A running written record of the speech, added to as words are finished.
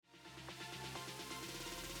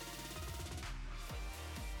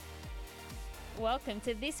Welcome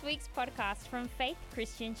to this week's podcast from Faith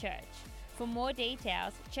Christian Church. For more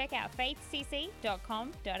details, check out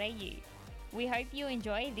faithcc.com.au. We hope you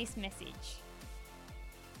enjoy this message.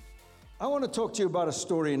 I want to talk to you about a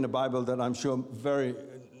story in the Bible that I'm sure a very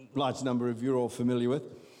large number of you are all familiar with,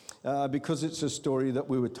 because it's a story that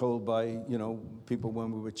we were told by, people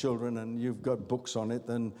when we were children, and you've got books on it,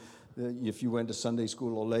 and if you went to Sunday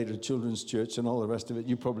school or later children's church and all the rest of it,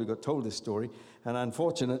 you probably got told this story, and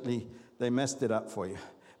unfortunately, they messed it up for you,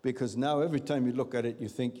 because now every time you look at it, you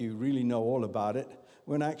think you really know all about it,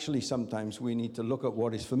 when actually sometimes we need to look at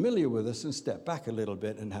what is familiar with us and step back a little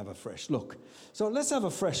bit and have a fresh look. So let's have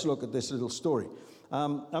a fresh look at this little story.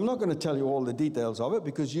 I'm not going to tell you all the details of it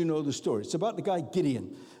because you know the story. It's about the guy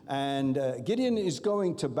Gideon, and Gideon is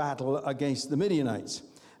going to battle against the Midianites.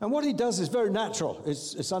 And what he does is very natural.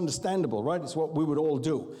 It's understandable, right? It's what we would all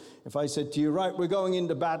do. If I said to you, right, we're going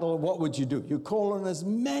into battle, what would you do? You call on as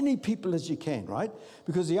many people as you can, right?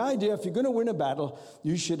 Because the idea, if you're going to win a battle,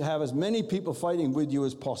 you should have as many people fighting with you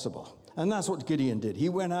as possible. And that's what Gideon did. He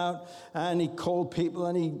went out and he called people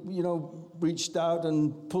and he, reached out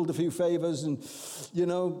and pulled a few favors and,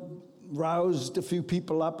 roused a few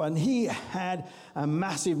people up. And he had a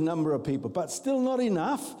massive number of people, but still not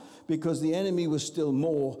enough, because the enemy was still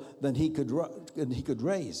more than he could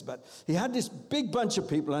raise. But he had this big bunch of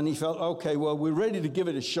people, and he felt, okay, well, we're ready to give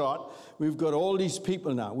it a shot. We've got all these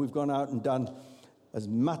people now. We've gone out and done as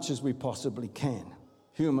much as we possibly can.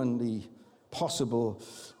 Humanly possible.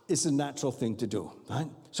 It's a natural thing to do, right?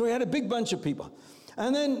 So he had a big bunch of people.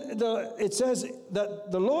 And then it says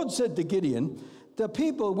that the Lord said to Gideon, the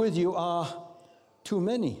people with you are too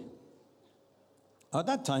many. At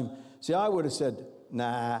that time, see, I would have said,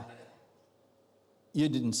 nah, you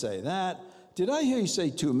didn't say that. Did I hear you say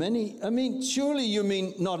too many? I mean, surely you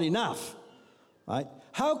mean not enough, right?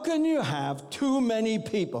 How can you have too many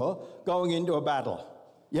people going into a battle?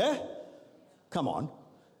 Yeah? Come on.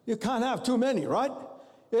 You can't have too many, right?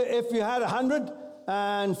 If you had 100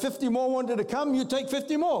 and 50 more wanted to come, you'd take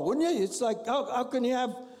 50 more, wouldn't you? It's like, how can you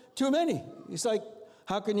have too many? It's like,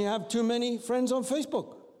 how can you have too many friends on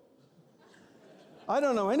Facebook? I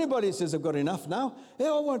don't know anybody that says I've got enough now. They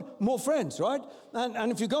all want more friends, right?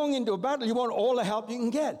 And if you're going into a battle, you want all the help you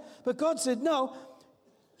can get. But God said, no,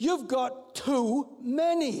 you've got too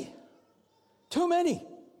many. Too many.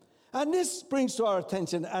 And this brings to our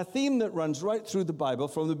attention a theme that runs right through the Bible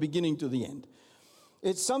from the beginning to the end.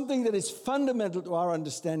 It's something that is fundamental to our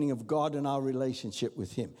understanding of God and our relationship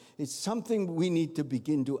with Him. It's something we need to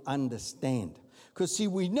begin to understand. Because, see,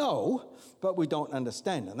 we know, but we don't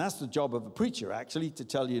understand. And that's the job of a preacher, actually, to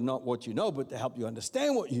tell you not what you know, but to help you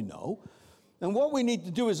understand what you know. And what we need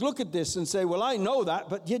to do is look at this and say, well, I know that,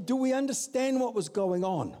 but yet do we understand what was going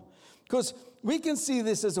on? Because we can see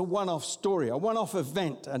this as a one-off story, a one-off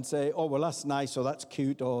event, and say, oh, well, that's nice, or that's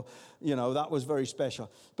cute, or, that was very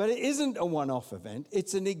special. But it isn't a one-off event.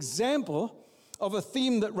 It's an example of a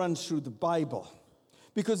theme that runs through the Bible.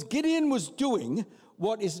 Because Gideon was doing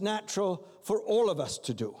what is natural for all of us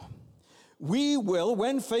to do. We will,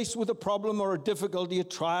 when faced with a problem or a difficulty, a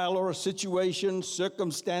trial or a situation,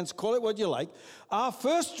 circumstance, call it what you like, our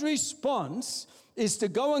first response is to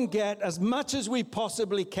go and get as much as we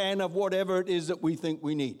possibly can of whatever it is that we think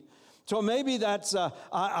we need. So maybe that's,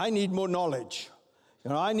 I need more knowledge.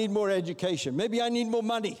 I need more education. Maybe I need more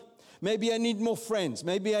money. Maybe I need more friends.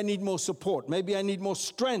 Maybe I need more support. Maybe I need more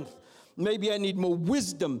strength. Maybe I need more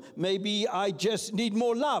wisdom. Maybe I just need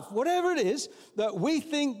more love. Whatever it is that we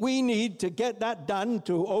think we need to get that done,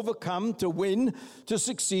 to overcome, to win, to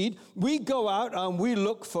succeed, we go out and we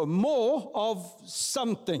look for more of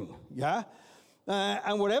something, yeah?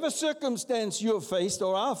 And whatever circumstance you're faced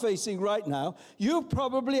or are facing right now, you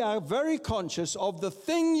probably are very conscious of the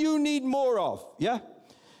thing you need more of, yeah?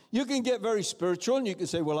 You can get very spiritual and you can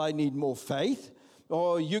say, well, I need more faith.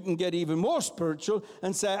 Or you can get even more spiritual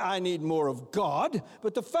and say, I need more of God.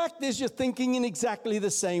 But the fact is, you're thinking in exactly the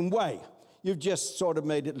same way. You've just sort of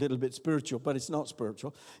made it a little bit spiritual, but it's not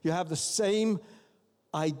spiritual. You have the same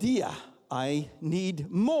idea. I need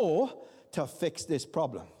more to fix this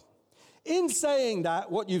problem. In saying that,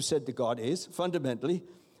 what you've said to God is, fundamentally,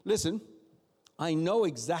 listen, I know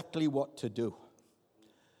exactly what to do.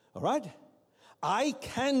 All right? I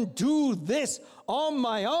can do this on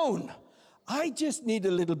my own. I just need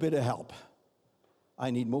a little bit of help. I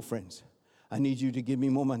need more friends. I need you to give me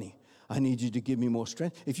more money. I need you to give me more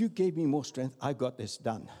strength. If you gave me more strength, I got this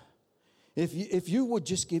done. If you would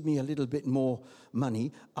just give me a little bit more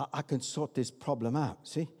money, I can sort this problem out,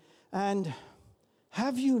 see? And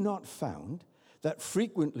have you not found that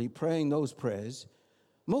frequently praying those prayers,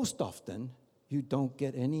 most often you don't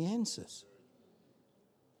get any answers?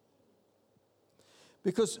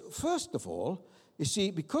 Because first of all, you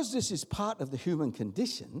see, because this is part of the human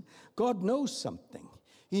condition, God knows something.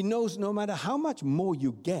 He knows no matter how much more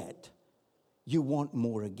you get, you want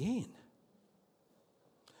more again.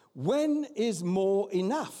 When is more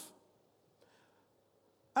enough?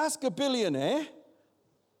 Ask a billionaire,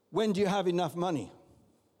 when do you have enough money?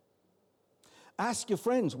 Ask your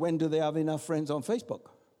friends, when do they have enough friends on Facebook?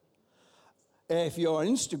 If you're on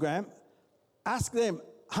Instagram, ask them,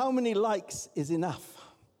 how many likes is enough?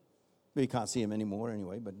 Well, you can't see them anymore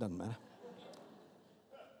anyway, but it doesn't matter.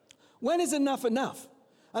 When is enough enough?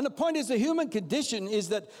 And the point is, the human condition is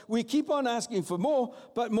that we keep on asking for more,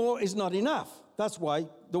 but more is not enough. That's why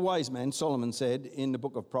the wise man, Solomon, said in the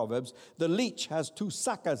book of Proverbs, the leech has two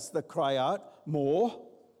suckers that cry out, more,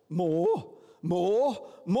 more, more,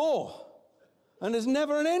 more. And there's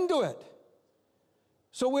never an end to it.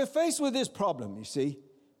 So we're faced with this problem, you see.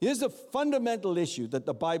 Here's a fundamental issue that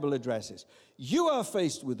the Bible addresses. You are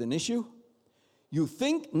faced with an issue. You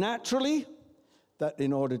think naturally that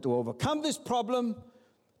in order to overcome this problem,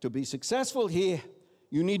 to be successful here,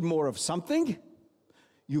 you need more of something.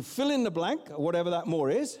 You fill in the blank, whatever that more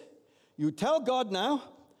is. You tell God now,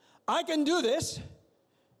 I can do this.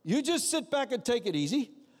 You just sit back and take it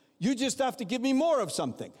easy. You just have to give me more of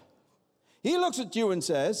something. He looks at you and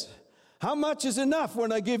says, how much is enough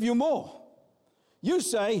when I give you more? You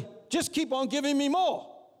say, just keep on giving me more.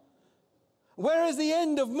 Where is the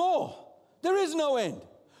end of more? There is no end.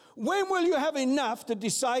 When will you have enough to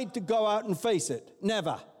decide to go out and face it?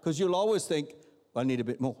 Never, because you'll always think, I need a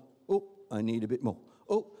bit more. Oh, I need a bit more.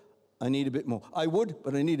 Oh, I need a bit more. I would,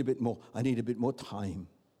 but I need a bit more. I need a bit more time.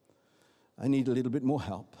 I need a little bit more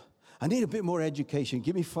help. I need a bit more education.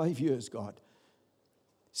 Give me 5 years, God.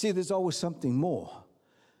 See, there's always something more.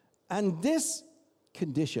 And this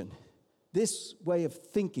condition, this way of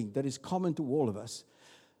thinking that is common to all of us,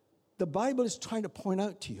 the Bible is trying to point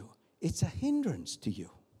out to you, it's a hindrance to you.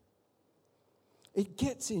 It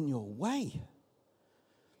gets in your way.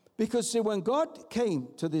 Because, see, when God came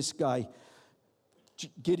to this guy,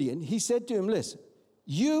 Gideon, he said to him, listen,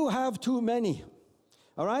 you have too many,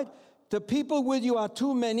 all right? The people with you are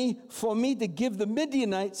too many for me to give the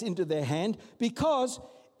Midianites into their hand, because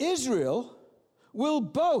Israel will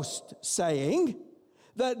boast, saying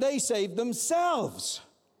that they saved themselves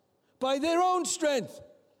by their own strength.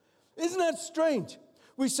 Isn't that strange?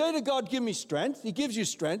 We say to God, give me strength. He gives you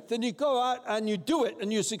strength. Then you go out and you do it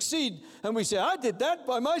and you succeed. And we say, I did that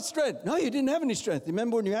by my strength. No, you didn't have any strength.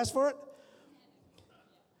 Remember when you asked for it?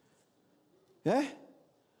 Yeah?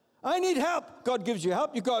 I need help. God gives you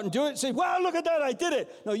help. You go out and do it. Say, wow, look at that. I did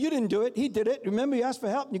it. No, you didn't do it. He did it. Remember, you asked for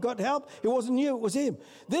help and you got help. It wasn't you. It was him.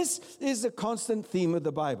 This is the constant theme of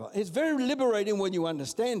the Bible. It's very liberating when you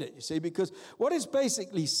understand it, you see, because what it's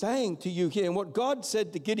basically saying to you here, and what God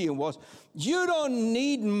said to Gideon was, you don't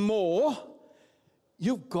need more.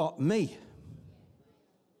 You've got me.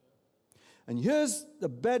 And here's the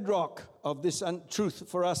bedrock of this truth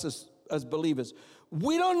for us as believers.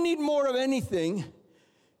 We don't need more of anything.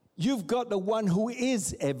 You've got the one who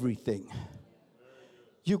is everything.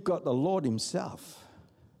 You've got the Lord himself.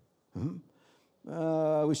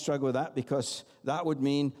 We struggle with that because that would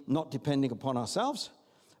mean not depending upon ourselves,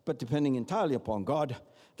 but depending entirely upon God.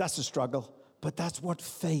 That's a struggle, but that's what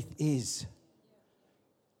faith is.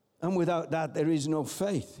 And without that, there is no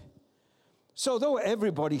faith. So though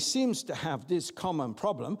everybody seems to have this common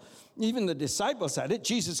problem, even the disciples had it.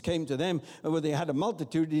 Jesus came to them where they had a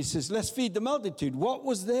multitude. He says, let's feed the multitude. What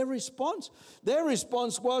was their response? Their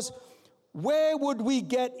response was, where would we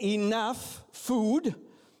get enough food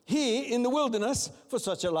here in the wilderness for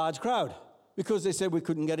such a large crowd? Because they said we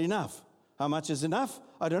couldn't get enough. How much is enough?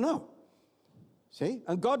 I don't know. See?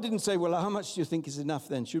 And God didn't say, well, how much do you think is enough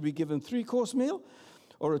then? Should we give them 3-course meal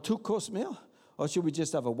or a 2-course meal? Or should we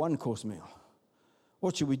just have a 1-course meal?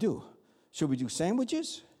 What should we do? Should we do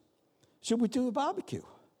sandwiches? Should we do a barbecue?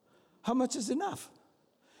 How much is enough?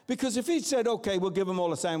 Because if he'd said, okay, we'll give them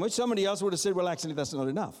all a sandwich, somebody else would have said, well, actually, that's not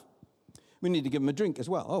enough. We need to give them a drink as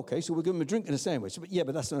well. Okay, so we'll give them a drink and a sandwich. But yeah,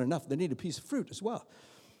 but that's not enough. They need a piece of fruit as well.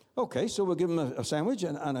 Okay, so we'll give them a sandwich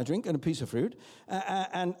and a drink and a piece of fruit.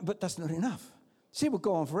 But that's not enough. See, we'll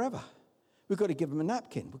go on forever. We've got to give them a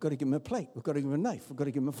napkin. We've got to give them a plate. We've got to give them a knife. We've got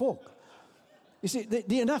to give them a fork. You see,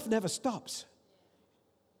 the enough never stops.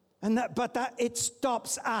 But it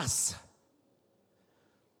stops us.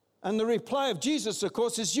 And the reply of Jesus, of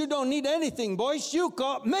course, is, you don't need anything, boys. You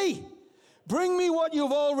got me. Bring me what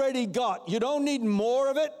you've already got. You don't need more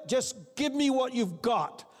of it. Just give me what you've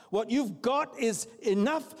got. What you've got is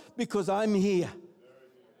enough because I'm here.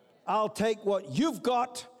 I'll take what you've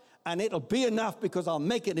got, and it'll be enough because I'll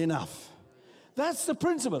make it enough. That's the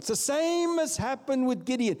principle. It's the same as happened with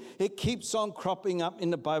Gideon. It keeps on cropping up in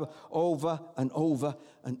the Bible over and over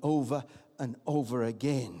and over and over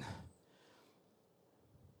again.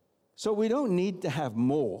 So we don't need to have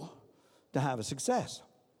more to have a success.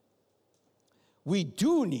 We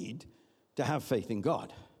do need to have faith in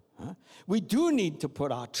God. We do need to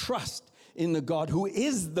put our trust in the God who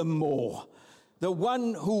is the more, the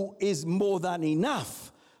one who is more than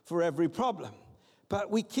enough for every problem. But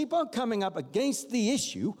we keep on coming up against the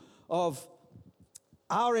issue of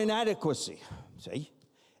our inadequacy. See,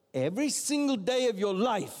 every single day of your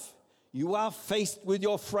life, you are faced with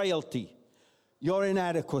your frailty, your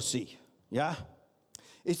inadequacy. Yeah?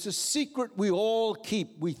 It's a secret we all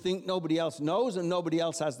keep. We think nobody else knows and nobody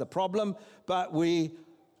else has the problem. But we,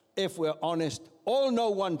 if we're honest, all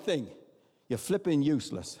know one thing. You're flipping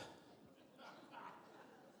useless.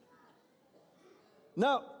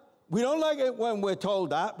 Now, we don't like it when we're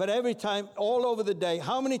told that, but every time, all over the day,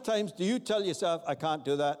 how many times do you tell yourself, I can't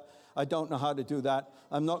do that, I don't know how to do that,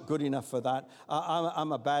 I'm not good enough for that,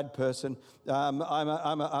 I'm a bad person,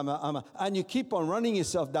 and you keep on running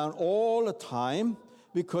yourself down all the time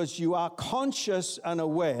because you are conscious and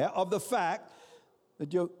aware of the fact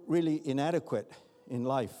that you're really inadequate in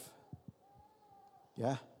life.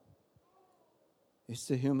 Yeah? It's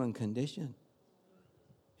the human condition.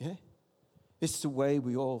 Yeah? It's the way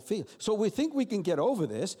we all feel. So we think we can get over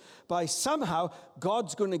this by somehow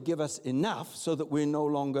God's going to give us enough so that we're no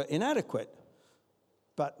longer inadequate.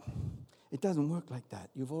 But it doesn't work like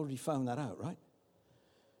that. You've already found that out, right?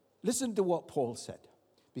 Listen to what Paul said,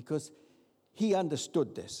 because he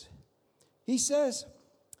understood this. He says,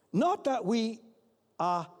 not that we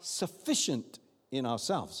are sufficient in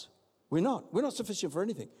ourselves. We're not. We're not sufficient for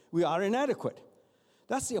anything. We are inadequate.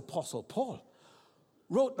 That's the Apostle Paul.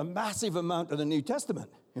 Wrote a massive amount of the New Testament,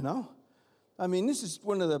 you know. I mean, this is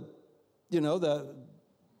one of the, the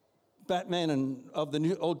Batman of the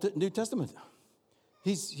New Testament.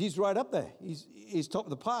 He's right up there. He's top of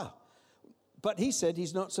the pile. But he said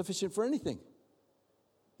he's not sufficient for anything.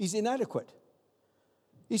 He's inadequate.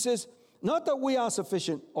 He says, not that we are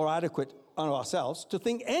sufficient or adequate on ourselves to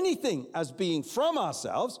think anything as being from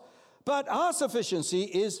ourselves, but our sufficiency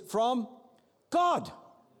is from God.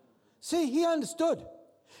 See, he understood.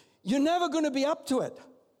 You're never going to be up to it,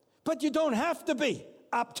 but you don't have to be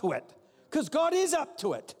up to it because God is up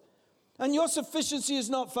to it. And your sufficiency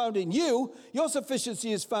is not found in you. Your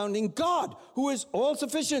sufficiency is found in God, who is all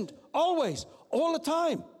sufficient, always, all the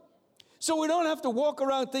time. So we don't have to walk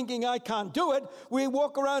around thinking, I can't do it. We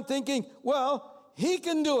walk around thinking, well, he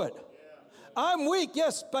can do it. I'm weak,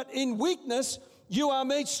 yes, but in weakness, you are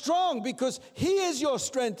made strong because he is your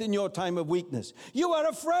strength in your time of weakness. You are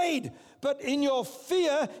afraid, but in your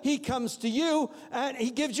fear, he comes to you and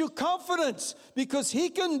he gives you confidence because he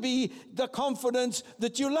can be the confidence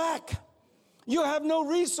that you lack. You have no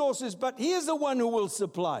resources, but he is the one who will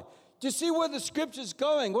supply. Do you see where the scripture's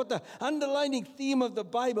going? What the underlining theme of the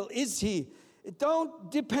Bible is here?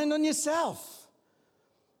 Don't depend on yourself.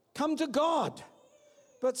 Come to God.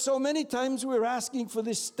 But so many times we're asking for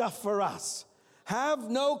this stuff for us. Have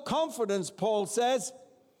no confidence, Paul says,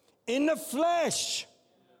 in the flesh.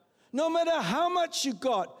 No matter how much you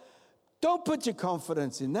got, don't put your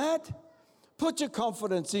confidence in that. Put your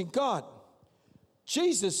confidence in God.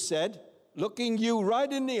 Jesus said, looking you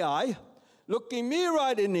right in the eye, looking me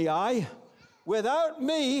right in the eye, without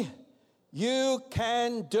me, you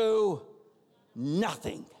can do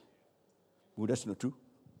nothing. Well, that's not true.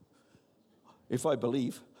 If I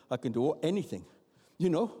believe, I can do anything. You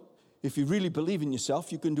know, if you really believe in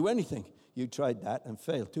yourself, you can do anything. You tried that and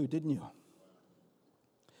failed too, didn't you?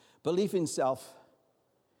 Belief in self,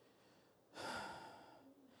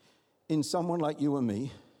 in someone like you and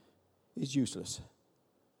me, is useless.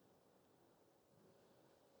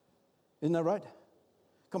 Isn't that right?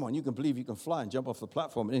 Come on, you can believe you can fly and jump off the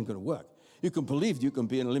platform. It ain't going to work. You can believe you can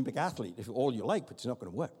be an Olympic athlete if all you like, but it's not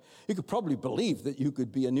going to work. You could probably believe that you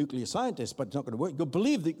could be a nuclear scientist, but it's not going to work. You could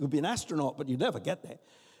believe that you could be an astronaut, but you never get there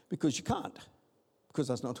because you can't, because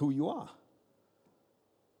that's not who you are.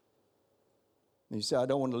 And you say, I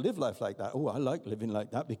don't want to live life like that. Oh, I like living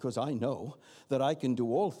like that because I know that I can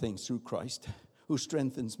do all things through Christ who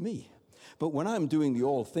strengthens me. But when I'm doing the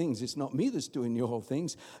all things, it's not me that's doing the all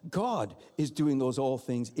things. God is doing those all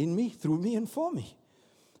things in me, through me, and for me.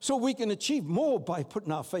 So we can achieve more by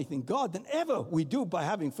putting our faith in God than ever we do by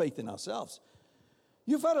having faith in ourselves.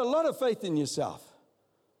 You've had a lot of faith in yourself.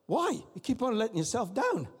 Why? You keep on letting yourself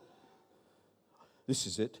down. This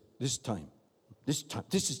is it. This time. This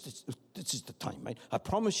is the time, mate. I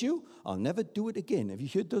promise you, I'll never do it again. Have you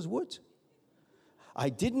heard those words? I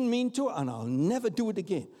didn't mean to, and I'll never do it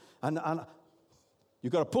again. And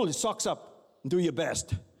You've got to pull your socks up and do your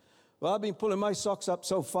best. Well, I've been pulling my socks up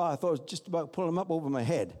so far, I thought I was just about pulling them up over my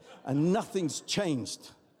head, and nothing's changed.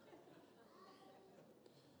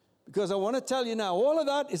 Because I want to tell you now, all of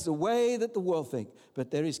that is the way that the world thinks. But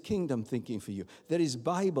there is kingdom thinking for you. There is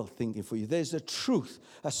Bible thinking for you. There's a truth,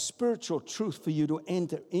 a spiritual truth for you to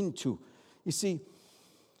enter into. You see,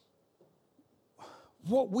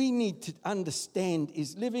 what we need to understand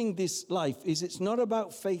is living this life is it's not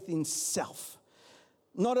about faith in self.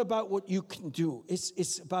 Not about what you can do.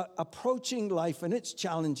 It's about approaching life and its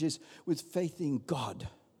challenges with faith in God.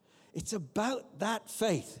 It's about that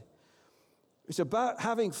faith. It's about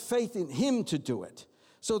having faith in Him to do it.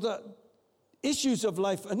 So the issues of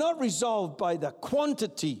life are not resolved by the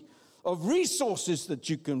quantity of resources that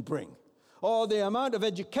you can bring, or the amount of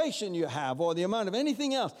education you have, or the amount of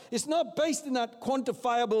anything else. It's not based in that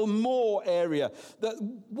quantifiable more area.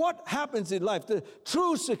 What happens in life, the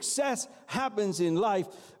true success happens in life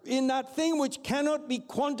in that thing which cannot be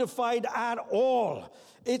quantified at all.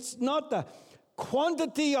 It's not the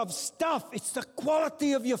quantity of stuff, it's the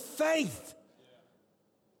quality of your faith.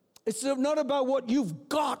 It's not about what you've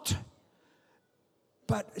got,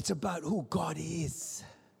 but it's about who God is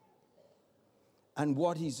and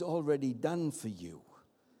what He's already done for you.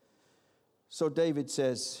 So David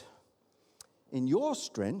says, in your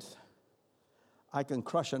strength, I can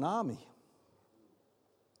crush an army.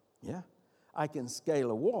 Yeah, I can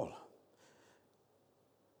scale a wall.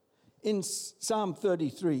 In Psalm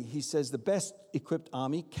 33, he says, the best equipped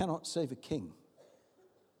army cannot save a king.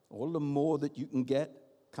 All the more that you can get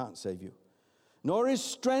can't save you. Nor is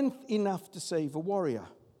strength enough to save a warrior.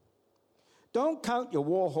 Don't count your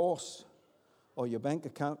war horse or your bank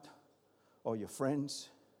account or your friends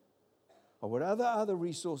or whatever other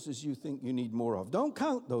resources you think you need more of. Don't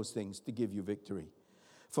count those things to give you victory.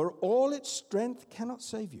 For all its strength cannot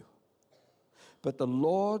save you. But the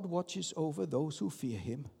Lord watches over those who fear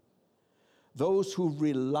Him, those who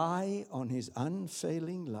rely on His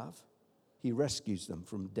unfailing love. He rescues them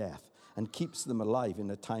from death and keeps them alive in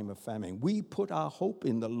a time of famine. We put our hope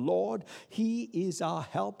in the Lord. He is our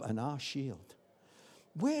help and our shield.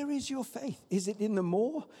 Where is your faith? Is it in the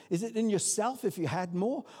more? Is it in yourself if you had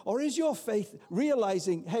more? Or is your faith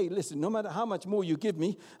realizing, hey, listen, no matter how much more you give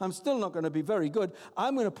me, I'm still not going to be very good.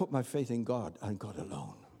 I'm going to put my faith in God and God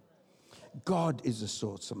alone. God is the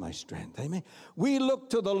source of my strength. Amen. We look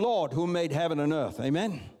to the Lord who made heaven and earth.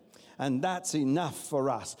 Amen. And that's enough for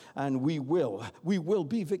us, and we will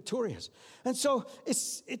be victorious. And so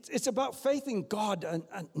it's about faith in God and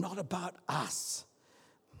not about us.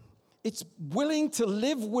 It's willing to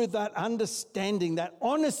live with that understanding, that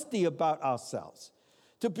honesty about ourselves,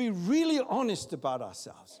 to be really honest about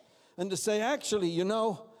ourselves, and to say, actually,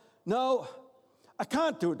 no, I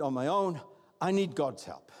can't do it on my own. I need God's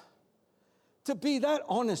help. To be that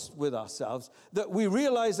honest with ourselves that we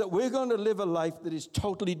realize that we're going to live a life that is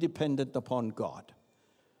totally dependent upon God.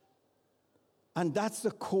 And that's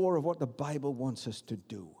the core of what the Bible wants us to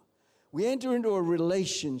do. We enter into a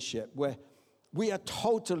relationship where we are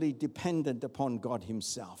totally dependent upon God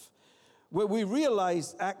Himself, where we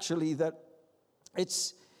realize actually that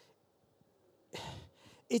it's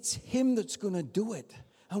Him that's going to do it.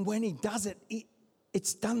 And when He does it,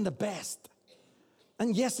 it's done the best.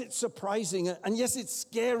 And yes, it's surprising, and yes, it's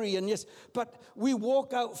scary, and yes, but we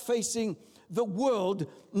walk out facing the world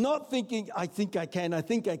not thinking, I think I can,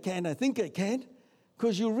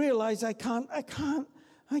 because you realize I can't,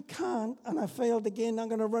 and I failed again, I'm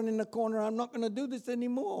going to run in the corner, I'm not going to do this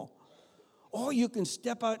anymore. Or you can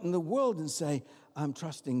step out in the world and say, I'm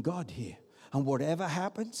trusting God here, and whatever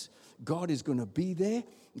happens, God is going to be there.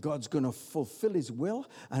 God's going to fulfill His will,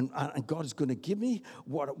 and God is going to give me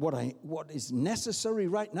what is necessary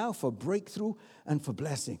right now for breakthrough and for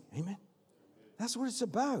blessing. Amen? That's what it's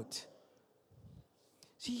about.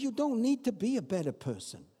 See, you don't need to be a better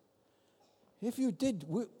person. If you did,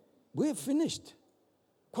 we're finished.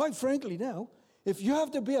 Quite frankly now, if you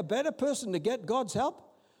have to be a better person to get God's help,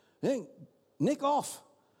 then nick off.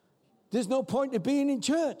 There's no point in being in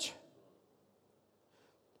church.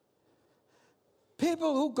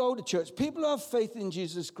 People who go to church, people who have faith in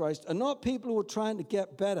Jesus Christ, are not people who are trying to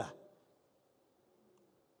get better.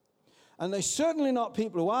 And they're certainly not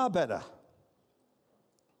people who are better.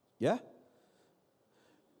 Yeah?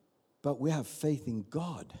 But we have faith in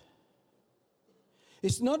God.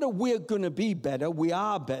 It's not that we're going to be better, we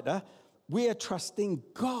are better. We are trusting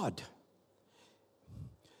God.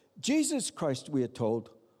 Jesus Christ, we are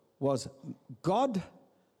told, was God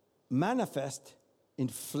manifest in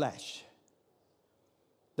flesh.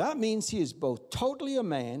 That means He is both totally a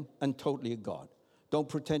man and totally a God. Don't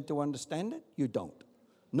pretend to understand it. You don't.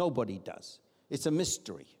 Nobody does. It's a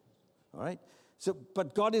mystery. All right? So,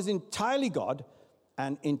 but God is entirely God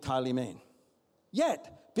and entirely man.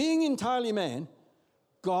 Yet, being entirely man,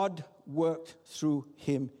 God worked through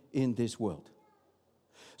him in this world.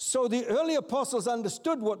 So the early apostles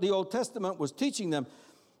understood what the Old Testament was teaching them.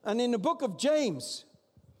 And in the book of James,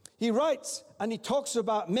 he writes and he talks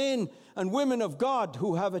about men and women of God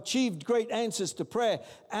who have achieved great answers to prayer.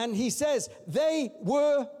 And he says, they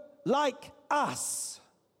were like us,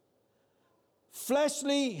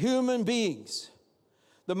 fleshly human beings.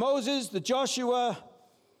 The Moses, the Joshua,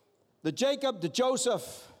 the Jacob, the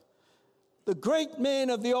Joseph, the great men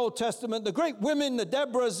of the Old Testament, the great women, the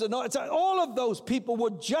Deborahs, and all of those people were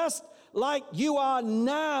just like you are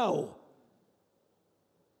now.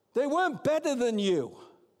 They weren't better than you,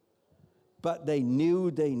 but they knew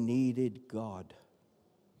they needed God.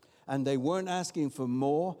 And they weren't asking for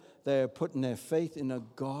more. They were putting their faith in a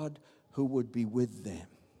God who would be with them.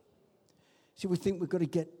 See, we think we've got to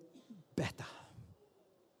get better,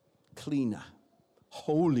 cleaner,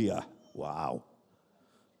 holier. Wow.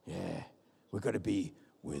 Yeah. We've got to be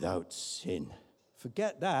without sin.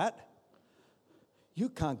 Forget that. You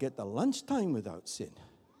can't get the lunchtime without sin.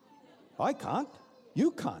 I can't.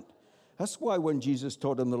 You can't. That's why when Jesus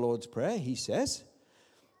taught them the Lord's Prayer, he says,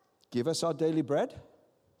 give us our daily bread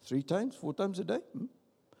 3 times, 4 times a day,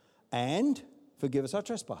 and forgive us our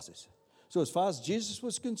trespasses. So as far as Jesus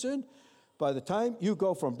was concerned, by the time you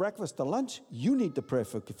go from breakfast to lunch, you need to pray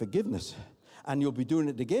for forgiveness. And you'll be doing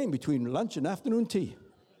it again between lunch and afternoon tea.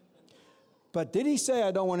 But did he say,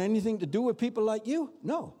 I don't want anything to do with people like you?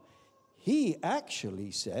 No. He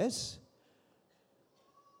actually says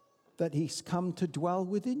that he's come to dwell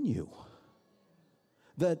within you.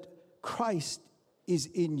 That Christ is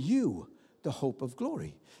in you, the hope of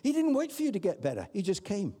glory. He didn't wait for you to get better. He just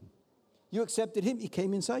came. You accepted him. He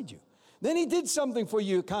came inside you. Then he did something for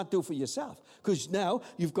you can't do for yourself. Because now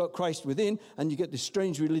you've got Christ within, and you get this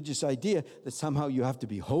strange religious idea that somehow you have to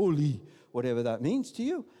be holy, whatever that means to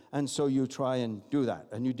you. And so you try and do that.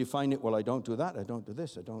 And you define it, well, I don't do that, I don't do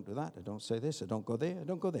this, I don't do that, I don't say this, I don't go there, I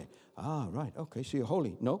don't go there. Ah, right, okay, so you're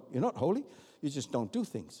holy. No, you're not holy. You just don't do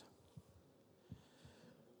things.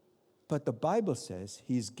 But the Bible says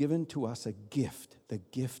he's given to us a gift, the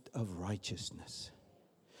gift of righteousness.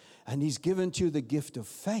 And he's given to you the gift of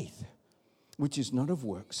faith, which is not of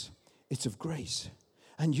works, it's of grace.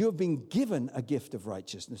 And you've been given a gift of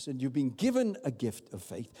righteousness, and you've been given a gift of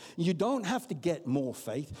faith. You don't have to get more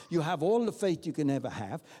faith. You have all the faith you can ever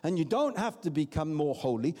have, and you don't have to become more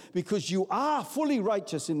holy because you are fully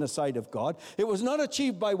righteous in the sight of God. It was not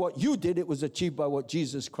achieved by what you did. It was achieved by what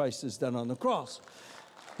Jesus Christ has done on the cross.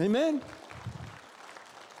 Amen?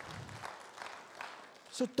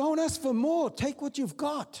 So don't ask for more. Take what you've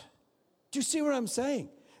got. Do you see what I'm saying?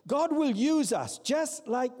 God will use us just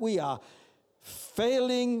like we are.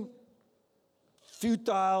 Failing,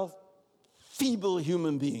 futile, feeble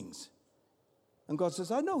human beings. And God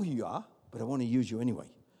says, I know who you are, but I want to use you anyway.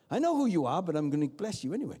 I know who you are, but I'm going to bless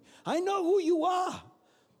you anyway. I know who you are.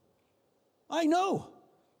 I know.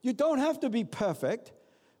 You don't have to be perfect,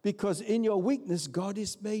 because in your weakness, God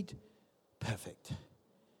is made perfect.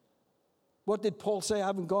 What did Paul say? I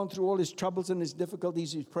haven't gone through all his troubles and his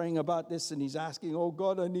difficulties. He's praying about this, and he's asking, oh,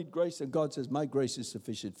 God, I need grace. And God says, my grace is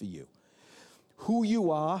sufficient for you. Who you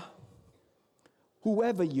are,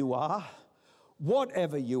 whoever you are,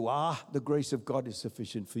 whatever you are, the grace of God is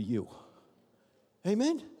sufficient for you.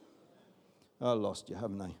 Amen? I lost you,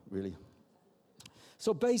 haven't I, really?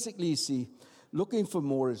 So basically, you see, looking for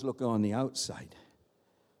more is looking on the outside.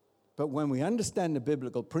 But when we understand the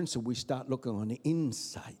biblical principle, we start looking on the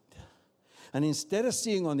inside. And instead of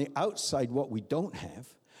seeing on the outside what we don't have,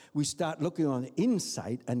 we start looking on the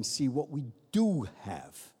inside and see what we do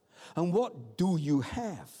have. And what do you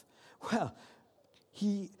have? Well,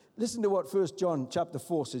 listen to what 1 John chapter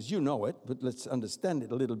 4 says. You know it, but let's understand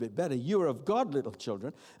it a little bit better. You are of God, little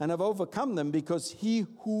children, and have overcome them, because he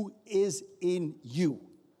who is in you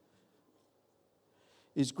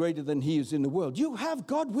is greater than he who's in the world. You have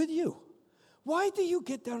God with you. Why do you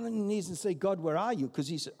get down on your knees and say, God, where are you? Because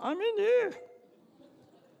he said, I'm in here.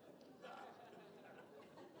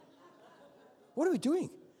 What are we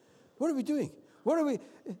doing? What are we doing?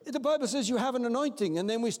 The Bible says you have an anointing, and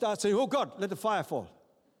then we start saying, oh God, let the fire fall.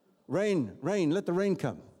 Rain, let the rain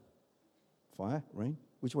come. Fire, rain,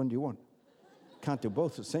 which one do you want? Can't do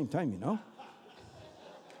both at the same time, you know.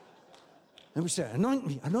 And we say, anoint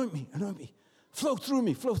me, anoint me, anoint me. Flow through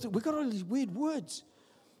me, flow through. We've got all these weird words.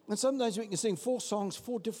 And sometimes we can sing 4 songs,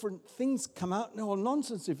 4 different things come out, and they're all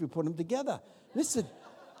nonsense if you put them together. Listen,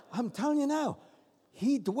 I'm telling you now,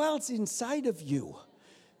 he dwells inside of you.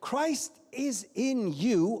 Christ is in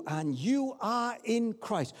you and you are in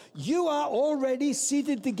Christ. You are already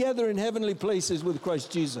seated together in heavenly places with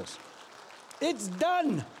Christ Jesus. It's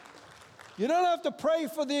done. You don't have to pray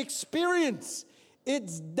for the experience.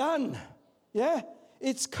 It's done. Yeah?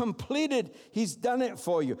 It's completed. He's done it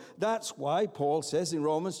for you. That's why Paul says in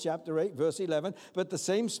Romans chapter 8, verse 11, but the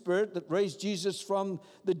same Spirit that raised Jesus from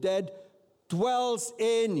the dead dwells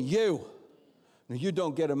in you. Now, you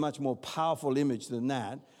don't get a much more powerful image than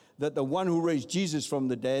that the one who raised Jesus from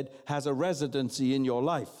the dead has a residency in your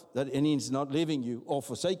life, and he's not leaving you or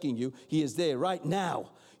forsaking you. He is there right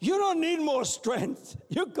now. You don't need more strength.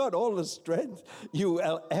 You've got all the strength you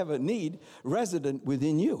will ever need resident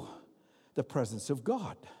within you. The presence of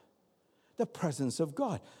God. The presence of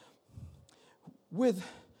God. With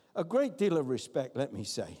a great deal of respect, let me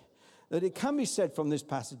say, that it can be said from this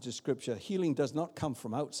passage of Scripture, healing does not come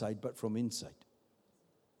from outside, but from inside.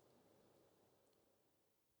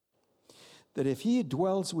 That if he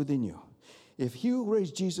dwells within you, if he who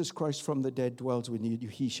raised Jesus Christ from the dead dwells within you,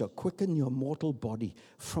 he shall quicken your mortal body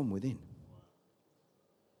from within.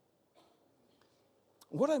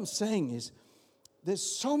 What I'm saying is, there's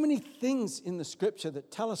so many things in the Scripture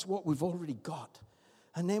that tell us what we've already got.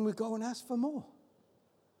 And then we go and ask for more.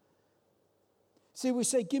 See, we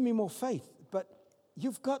say, give me more faith. But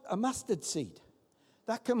you've got a mustard seed.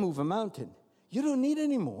 That can move a mountain. You don't need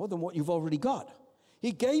any more than what you've already got.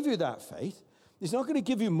 He gave you that faith. He's not going to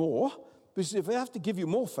give you more. Because if I have to give you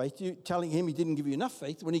more faith, you're telling him he didn't give you enough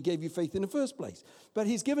faith when he gave you faith in the first place. But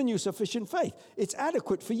he's given you sufficient faith. It's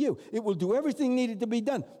adequate for you. It will do everything needed to be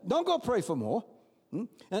done. Don't go pray for more.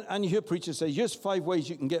 And you hear preachers say, here's 5 ways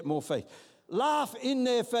you can get more faith. Laugh in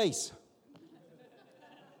their face.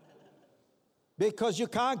 Because you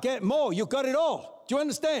can't get more. You got it all. Do you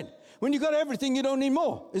understand? When you got everything, you don't need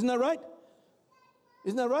more. Isn't that right?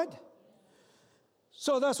 Isn't that right?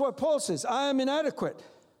 So that's what Paul says. I am inadequate.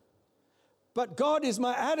 But God is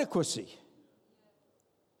my adequacy.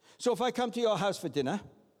 So if I come to your house for dinner,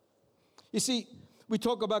 you see, we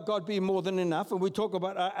talk about God being more than enough, and we talk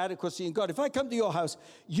about our adequacy in God. If I come to your house,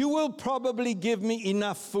 you will probably give me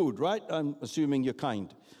enough food, right? I'm assuming you're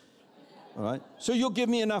kind. All right? So you'll give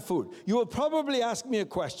me enough food. You will probably ask me a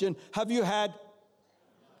question, have you had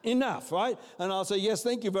enough, right? And I'll say, yes,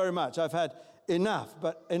 thank you very much. I've had enough.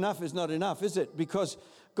 But enough is not enough, is it? Because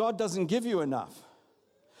God doesn't give you enough.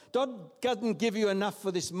 God doesn't give you enough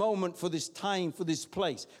for this moment, for this time, for this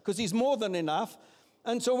place, because he's more than enough.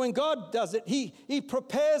 And so when God does it, he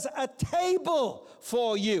prepares a table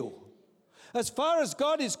for you. As far as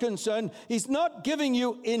God is concerned, he's not giving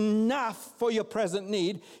you enough for your present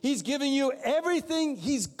need. He's giving you everything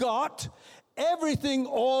he's got, everything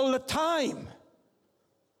all the time.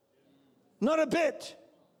 Not a bit.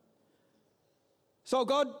 So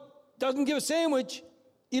God doesn't give a sandwich.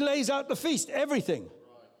 He lays out the feast, everything.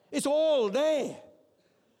 It's all there.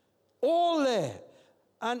 All there.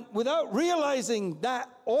 And without realizing that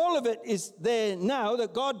all of it is there now,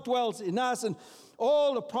 that God dwells in us, and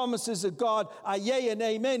all the promises of God are yea and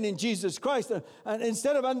amen in Jesus Christ. And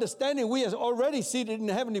instead of understanding, we are already seated in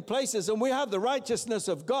heavenly places, and we have the righteousness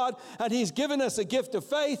of God, and he's given us a gift of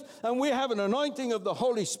faith, and we have an anointing of the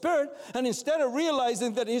Holy Spirit. And instead of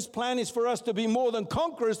realizing that his plan is for us to be more than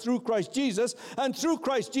conquerors through Christ Jesus, and through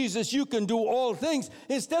Christ Jesus you can do all things,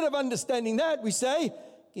 instead of understanding that, we say,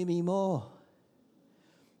 give me more.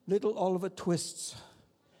 Little Oliver Twists.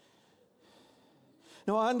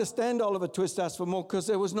 Now, I understand Oliver Twist asked for more because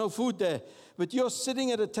there was no food there. But you're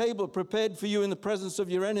sitting at a table prepared for you in the presence of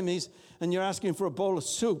your enemies, and you're asking for a bowl of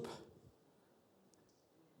soup.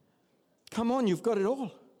 Come on, you've got it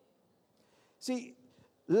all. See,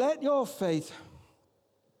 let your faith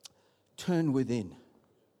turn within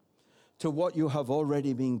to what you have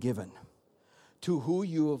already been given, to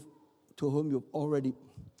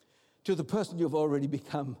the person you've already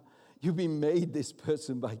become. You've been made this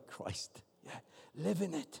person by Christ. Yeah, live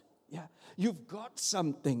in it. Yeah, you've got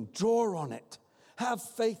something. Draw on it. Have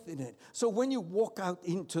faith in it. So when you walk out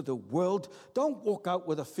into the world, don't walk out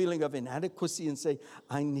with a feeling of inadequacy and say,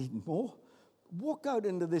 I need more. Walk out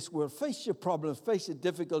into this world. Face your problems. Face your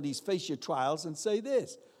difficulties. Face your trials and say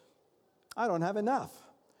this. I don't have enough,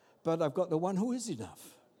 but I've got the one who is enough.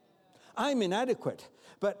 I'm inadequate,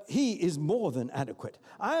 but he is more than adequate.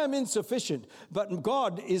 I am insufficient, but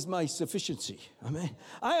God is my sufficiency. Amen.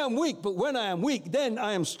 I am weak, but when I am weak, then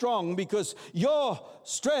I am strong, because your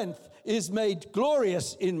strength is made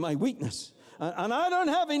glorious in my weakness. And I don't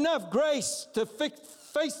have enough grace to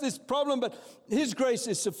face this problem, but his grace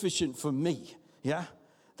is sufficient for me. Yeah?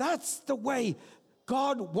 That's the way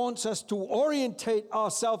God wants us to orientate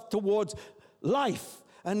ourselves towards life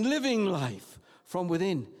and living life from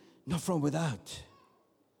within, not from without.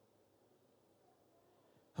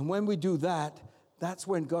 And when we do that, that's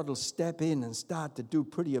when God will step in and start to do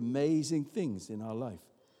pretty amazing things in our life.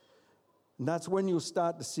 And that's when you'll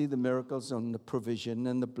start to see the miracles and the provision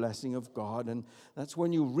and the blessing of God. And that's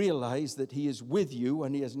when you realize that He is with you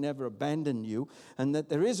and He has never abandoned you, and that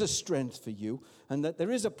there is a strength for you, and that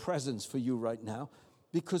there is a presence for you right now,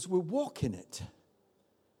 because we walk in it.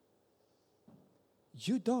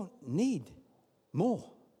 You don't need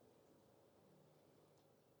more.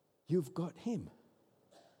 You've got Him.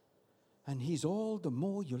 And He's all the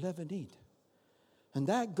more you'll ever need. And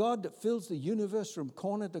that God that fills the universe from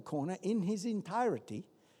corner to corner in His entirety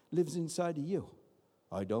lives inside of you.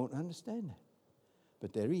 I don't understand that.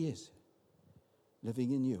 But there He is,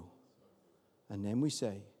 living in you. And then we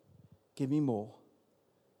say, give me more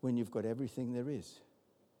when you've got everything there is.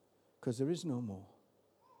 Because there is no more.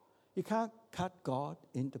 You can't cut God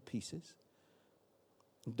into pieces,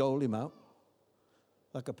 dole Him out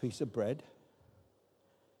like a piece of bread.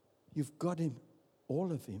 You've got Him,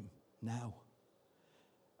 all of Him, now.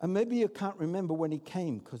 And maybe you can't remember when He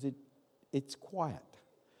came because it's quiet.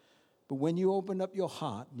 But when you opened up your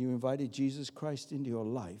heart and you invited Jesus Christ into your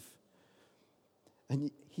life, and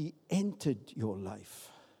He entered your life,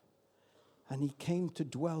 and He came to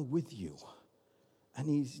dwell with you, and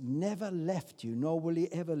He's never left you, nor will He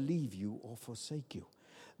ever leave you or forsake you.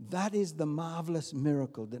 That is the marvelous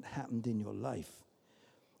miracle that happened in your life.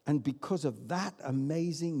 And because of that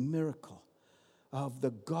amazing miracle of the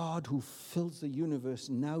God who fills the universe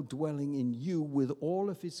now dwelling in you with all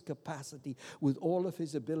of His capacity, with all of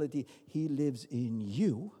His ability, He lives in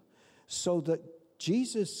you, so that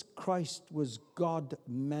Jesus Christ was God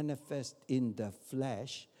manifest in the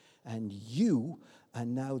flesh, and you are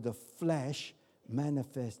now the flesh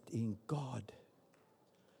manifest in God.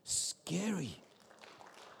 Scary,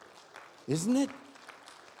 isn't it?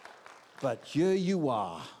 But here you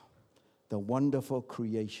are, the wonderful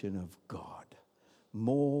creation of God,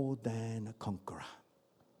 more than a conqueror.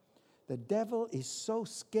 The devil is so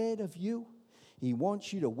scared of you, he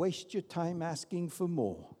wants you to waste your time asking for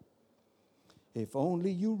more. If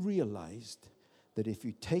only you realized that if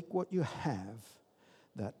you take what you have,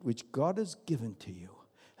 that which God has given to you,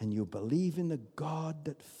 and you believe in the God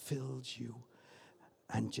that fills you,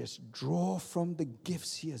 and just draw from the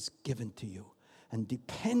gifts He has given to you, and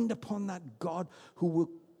depend upon that God who will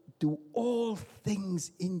do all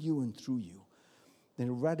things in you and through you, then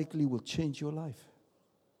it radically will change your life.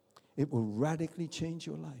 It will radically change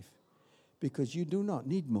your life, because you do not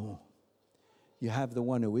need more. You have the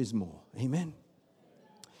one who is more. Amen.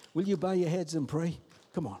 Will you bow your heads and pray?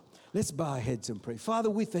 Come on, let's bow our heads and pray. Father,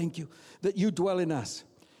 we thank You that You dwell in us.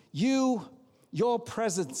 Your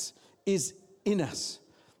presence is in us.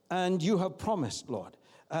 And You have promised, Lord,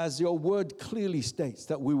 as Your word clearly states,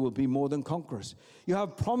 that we will be more than conquerors. You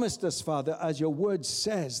have promised us, Father, as Your word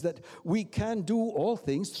says, that we can do all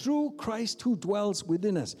things through Christ who dwells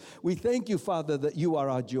within us. We thank You, Father, that You are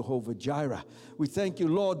our Jehovah Jireh. We thank You,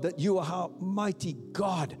 Lord, that You are our mighty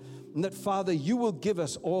God, and that, Father, You will give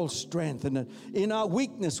us all strength, and that in our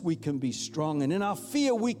weakness we can be strong, and in our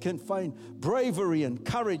fear we can find bravery and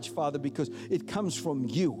courage, Father, because it comes from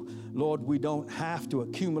You. Lord, we don't have to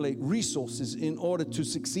accumulate resources in order to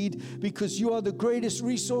succeed, because You are the greatest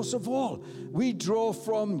resource of all. We draw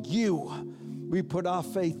from You. We put our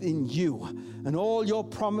faith in You, and all Your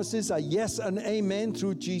promises are yes and amen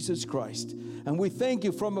through Jesus Christ. And we thank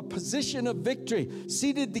You from a position of victory,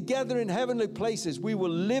 seated together in heavenly places. We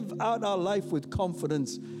will live out our life with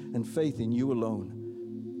confidence and faith in You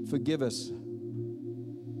alone. Forgive us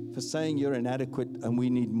for saying You're inadequate and we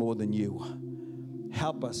need more than You.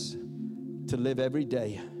 Help us to live every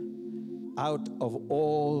day out of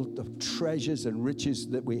all the treasures and riches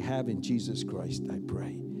that we have in Jesus Christ, I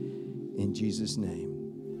pray. In Jesus'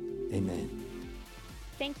 name, amen.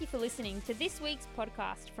 Thank you for listening to this week's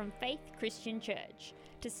podcast from Faith Christian Church.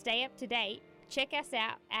 To stay up to date, check us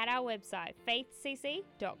out at our website,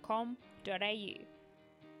 faithcc.com.au.